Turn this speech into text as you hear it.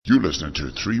You listening to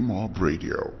 3 Mob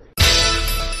Radio.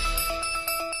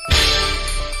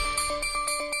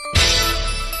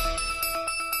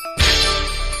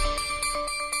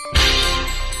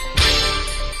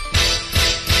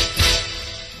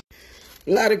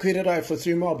 Ladder Created for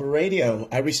 3 Mob Radio.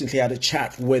 I recently had a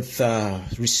chat with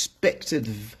respected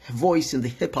voice in the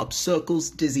hip-hop circles,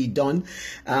 Dizzy Don.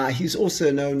 He's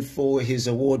also known for his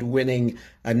award-winning,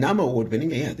 NAMA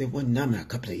award-winning. Yeah, they won NAMA a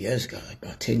couple of years ago,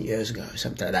 about 10 years ago,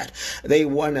 something like that. They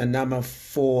won a NAMA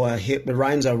for The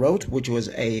Rhymes I Wrote, which was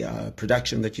a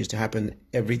production that used to happen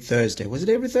every Thursday. Was it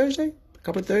every Thursday?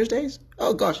 Couple of Thursdays?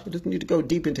 Oh gosh, it doesn't need to go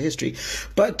deep into history.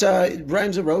 But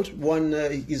Rhymes I Wrote,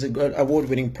 he's an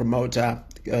award-winning promoter,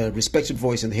 respected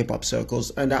voice in the hip-hop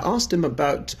circles. And I asked him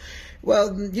about,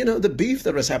 well, you know, the beef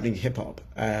that was happening in hip-hop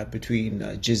between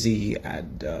Jizzy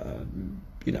and,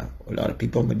 you know, a lot of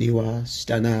people, Madiwa,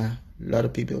 Stana, a lot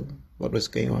of people. What was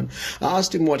going on? I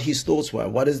asked him what his thoughts were.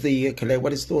 What his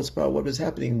thoughts about what was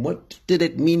happening? What did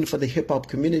it mean for the hip-hop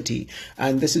community?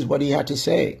 And this is what he had to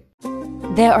say.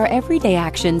 There are everyday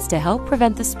actions to help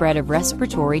prevent the spread of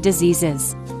respiratory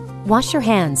diseases. Wash your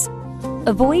hands.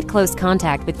 Avoid close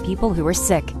contact with people who are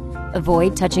sick.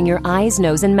 Avoid touching your eyes,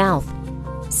 nose, and mouth.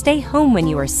 Stay home when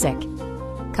you are sick.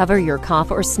 Cover your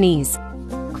cough or sneeze.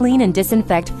 Clean and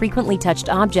disinfect frequently touched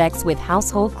objects with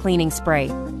household cleaning spray.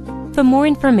 For more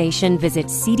information, visit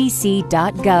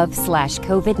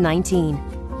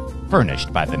cdc.gov/COVID-19.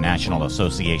 Furnished by the National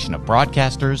Association of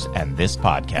Broadcasters and this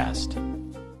podcast.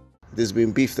 There's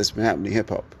been beef that's been happening in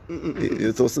hip-hop.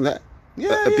 Your thoughts on that?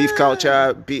 Yeah, beef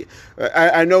culture.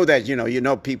 I know that you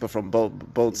know people from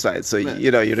both sides, so Man,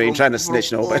 you ain't trying to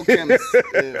snitch nobody.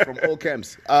 From all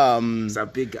camps. It's a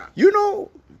big guy. You know,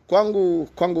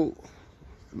 Kwangu,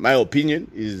 my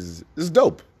opinion is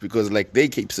dope because like they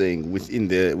keep saying within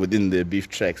the beef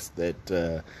tracks that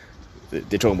they're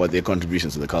talking about their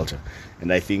contributions to the culture,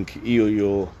 and I think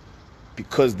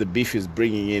because the beef is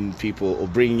bringing in people or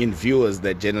bringing in viewers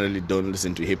that generally don't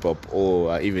listen to hip-hop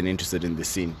or are even interested in the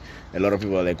scene. A lot of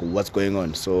people are like, what's going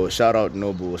on? So shout out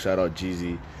Noble, shout out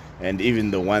Jeezy, and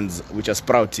even the ones which are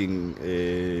sprouting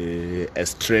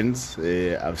as trends.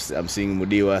 I'm seeing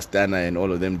Mudiwa, Stana, and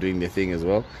all of them doing their thing as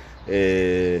well.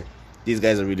 These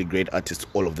guys are really great artists,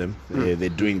 all of them. They're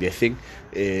doing their thing.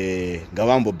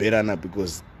 Gawambo Berana,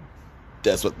 because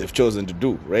that's what they've chosen to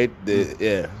do, right?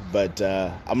 Yeah, but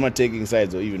I'm not taking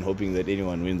sides or even hoping that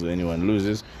anyone wins or anyone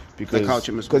loses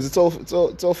because it's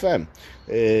all fam.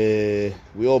 We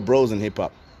all bros in hip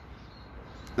hop.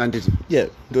 Yeah,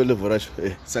 do live for us.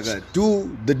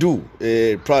 Do the do.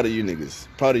 Proud of you niggas.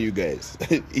 Proud of you guys.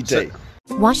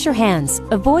 Wash your hands.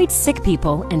 Avoid sick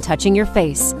people and touching your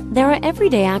face. There are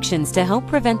everyday actions to help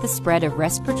prevent the spread of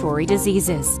respiratory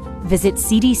diseases. Visit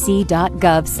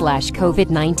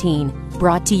cdc.gov/COVID-19.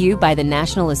 Brought to you by the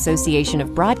National Association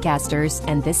of Broadcasters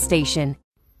and this station.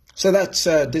 So that's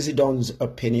Dizzy Don's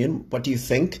opinion. What do you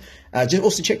think? Just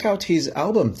also check out his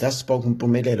album, Thus Spoken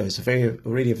Mpumelelo. It's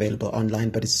already available online,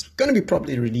 but it's going to be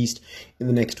probably released in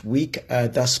the next week.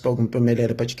 Thus Spoken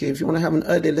Mpumelelo. But if you want to have an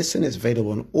early listen, it's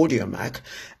available on AudioMac.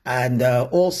 And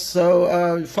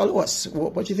also follow us.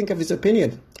 What do you think of his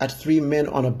opinion? At 3 Men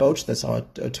on a Boat. That's our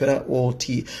Twitter, all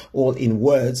in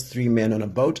words, 3 Men on a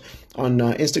Boat. On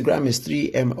Instagram is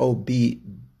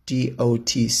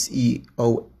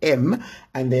 3MOBDOTCOM,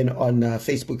 and then on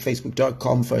Facebook,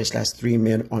 facebook.com/3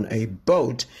 Men on a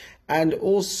Boat, and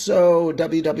also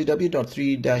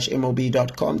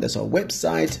www.3-mob.com. That's our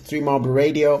website. 3 Mob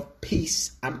Radio.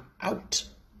 Peace. I'm out.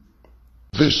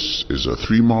 This is a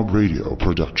 3 Mob Radio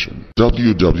production.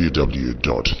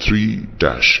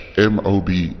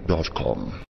 www.3-mob.com